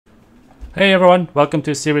Hey everyone, welcome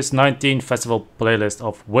to Series 19 Festival playlist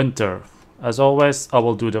of Winter. As always, I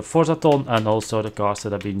will do the Forzathon and also the cars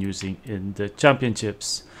that I've been using in the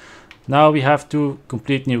championships. Now we have two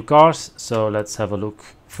complete new cars, so let's have a look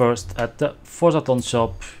first at the Forzathon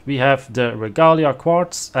shop. We have the Regalia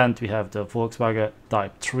Quartz and we have the Volkswagen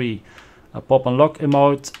Type 3, a pop and lock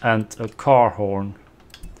emote and a car horn.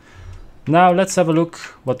 Now let's have a look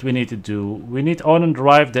what we need to do. We need to own and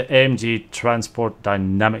drive the AMG Transport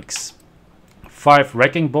Dynamics. 5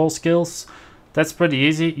 wrecking ball skills. That's pretty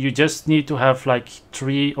easy. You just need to have like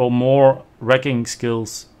 3 or more wrecking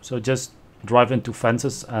skills. So just drive into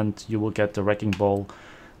fences and you will get the wrecking ball.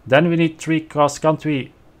 Then we need 3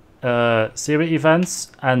 cross-country series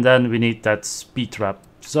events, and then we need that speed trap.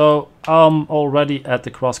 So I'm already at the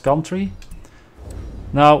cross-country.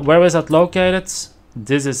 Now where is that located?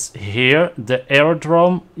 This is here, the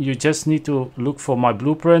aerodrome. You just need to look for my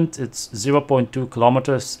blueprint. It's 0.2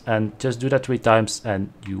 kilometers and just do that 3 times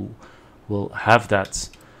and you will have that.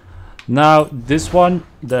 Now this one,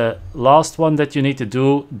 the last one that you need to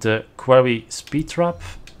do, the quarry speed trap.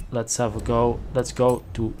 Let's have a go. Let's go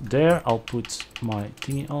to there. I'll put my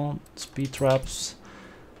thingy on, speed traps.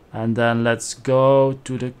 And then let's go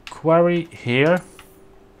to the quarry here.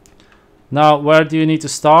 Now, where do you need to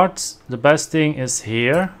start? The best thing is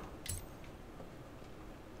here.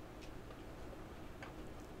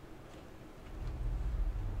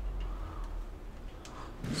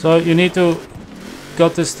 So you need to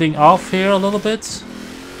cut this thing off here a little bit.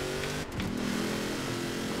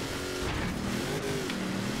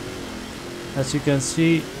 As you can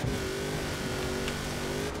see,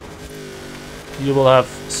 you will have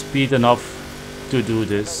speed enough to do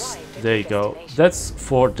this. There you go. That's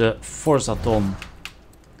for the Forzathon.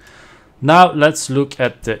 Now let's look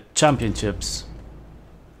at the championships.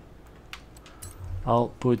 I'll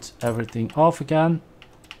put everything off again.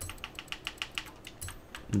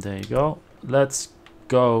 There you go. Let's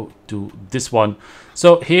go to this one.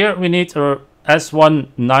 So here we need a S1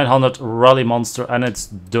 900 Rally Monster and it's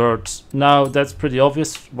dirt. Now that's pretty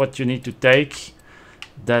obvious what you need to take.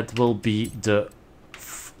 That will be the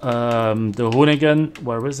Hoonigan,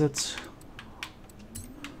 where is it?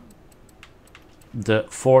 The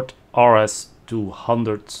Ford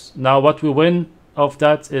RS200. Now what we win of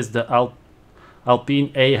that is the Alpine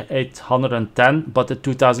A810, but the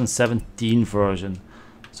 2017 version.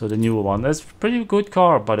 So the newer one. That's a pretty good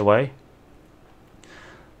car, by the way.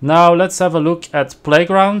 Now let's have a look at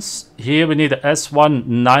playgrounds. Here we need a S1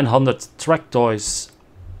 900 Track Toys.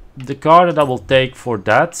 The car that I will take for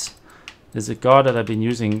that is a car that I've been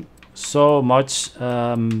using so much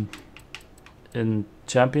in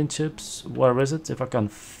championships. Where is it? If I can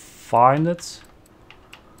find it.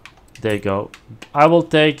 There you go. I will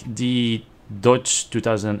take the Dodge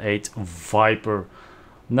 2008 Viper.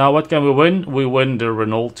 Now what can we win? We win the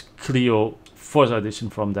Renault Clio Forza edition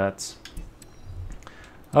from that.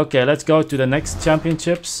 Okay, let's go to the next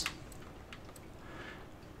championships.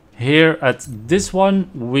 Here at this one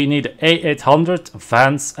we need A800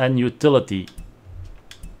 Vans and Utility.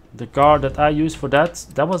 The car that I use for that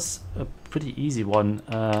was a pretty easy one.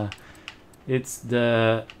 It's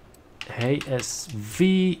the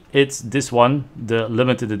HSV. It's this one, the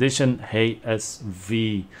limited edition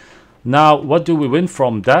HSV. Now what do we win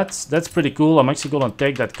from that? That's pretty cool. I'm actually gonna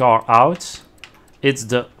take that car out. It's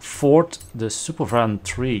the Ford, the Supervan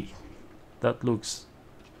 3. That looks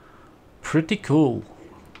pretty cool.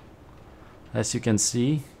 As you can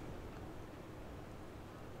see,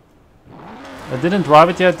 I didn't drive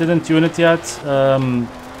it yet, didn't tune it yet,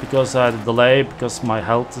 because I had a delay, because my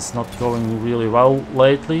health is not going really well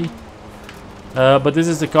lately. But this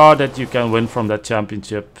is the car that you can win from that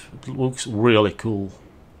championship. It looks really cool.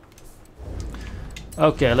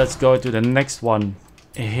 Okay, let's go to the next one.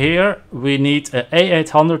 Here we need a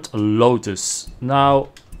A800 Lotus. Now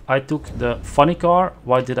I took the funny car.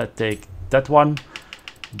 Why did I take that one?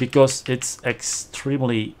 Because it's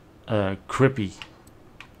extremely grippy.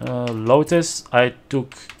 Lotus, I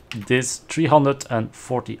took this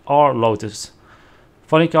 340R Lotus.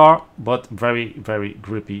 Funny car, but very, very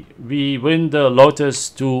grippy. We win the Lotus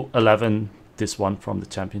 211, this one from the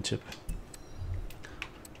championship.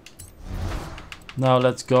 Now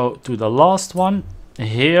let's go to the last one.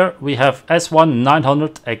 Here we have S1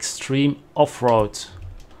 900 Extreme Offroad.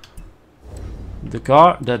 The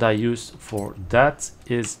car that I use for that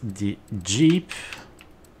is the Jeep.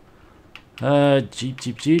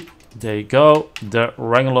 Jeep. There you go. The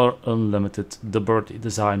Wrangler Unlimited Deberti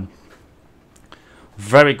design.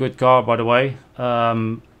 Very good car, by the way.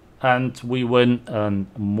 And we win a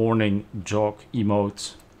morning jog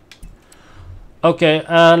emote. Okay,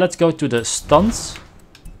 let's go to the stunts.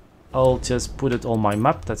 I'll just put it on my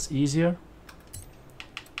map, that's easier.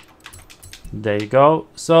 There you go.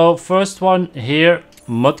 So first one here,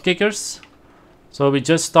 mud kickers. So we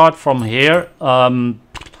just start from here.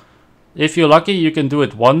 If you're lucky, you can do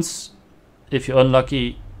it once. If you're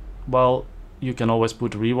unlucky, well, you can always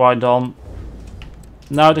put rewind on.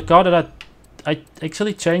 Now the car that I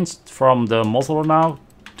actually changed from the muzzler now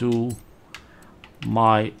to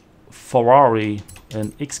my Ferrari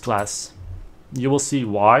in X-Class. You will see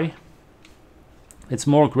why. It's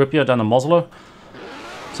more grippier than a muzzler.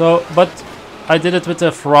 So, but I did it with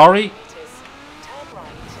the Ferrari.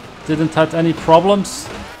 Didn't have any problems.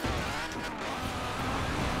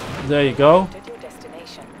 There you go.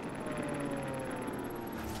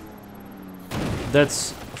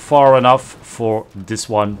 That's far enough for this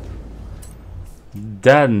one.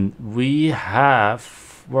 Then we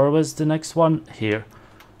have, where was the next one? Here.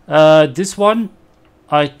 This one,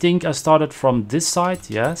 I think I started from this side,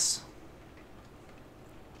 yes.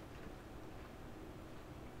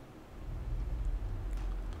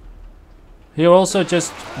 Here also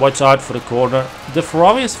just watch out for the corner. The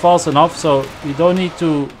Ferrari is fast enough, so you don't need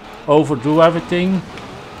to overdo everything.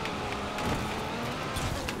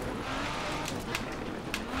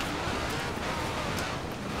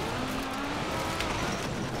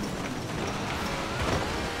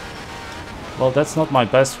 Well, that's not my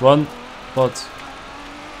best run, but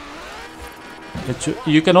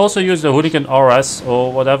you can also use the Hoonigan RS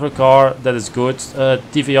or whatever car that is good.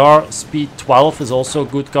 DVR Speed 12 is also a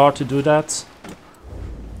good car to do that.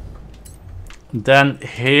 Then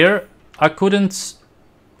here, I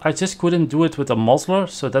just couldn't do it with a muzzler,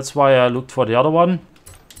 so that's why I looked for the other one.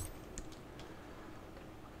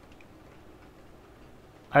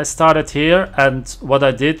 I started here, and what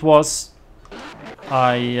I did was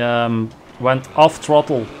I went off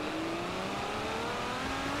throttle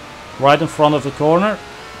right in front of the corner,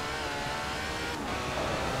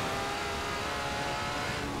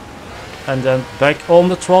 and then back on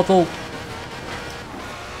the throttle.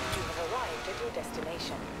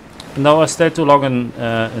 No, I stayed too long in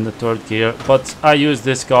the third gear, but I use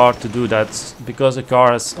this car to do that because the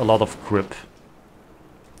car has a lot of grip.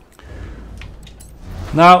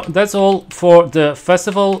 Now that's all for the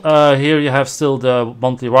festival. Here you have still the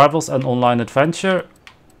monthly rivals and online adventure.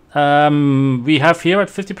 We have here at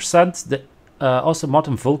 50% the Aston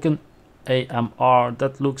Martin Vulcan AMR.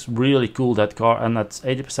 That looks really cool, that car, and at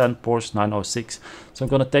 80% Porsche 906. So I'm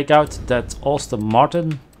gonna take out that Aston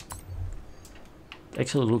Martin.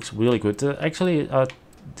 Actually looks really good. Actually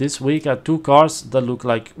this week I had two cars that look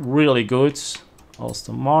like really good.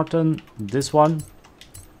 Aston Martin, this one.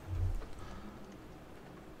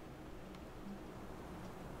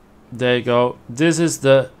 There you go. This is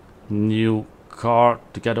the new car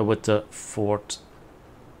together with the Ford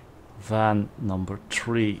van number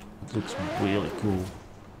 3. It looks really cool.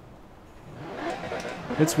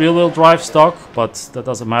 It's rear-wheel drive stock, but that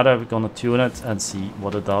doesn't matter. We're gonna tune it and see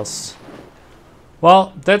what it does.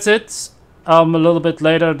 Well, that's it. A little bit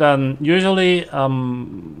later than usually.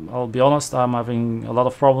 I'll be honest, I'm having a lot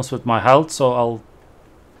of problems with my health, so I'll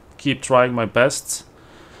keep trying my best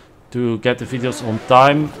to get the videos on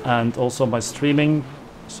time and also my streaming.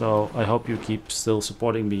 So I hope you keep still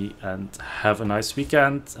supporting me and have a nice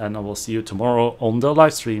weekend, and I will see you tomorrow on the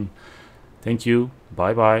live stream. Thank you.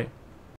 Bye bye.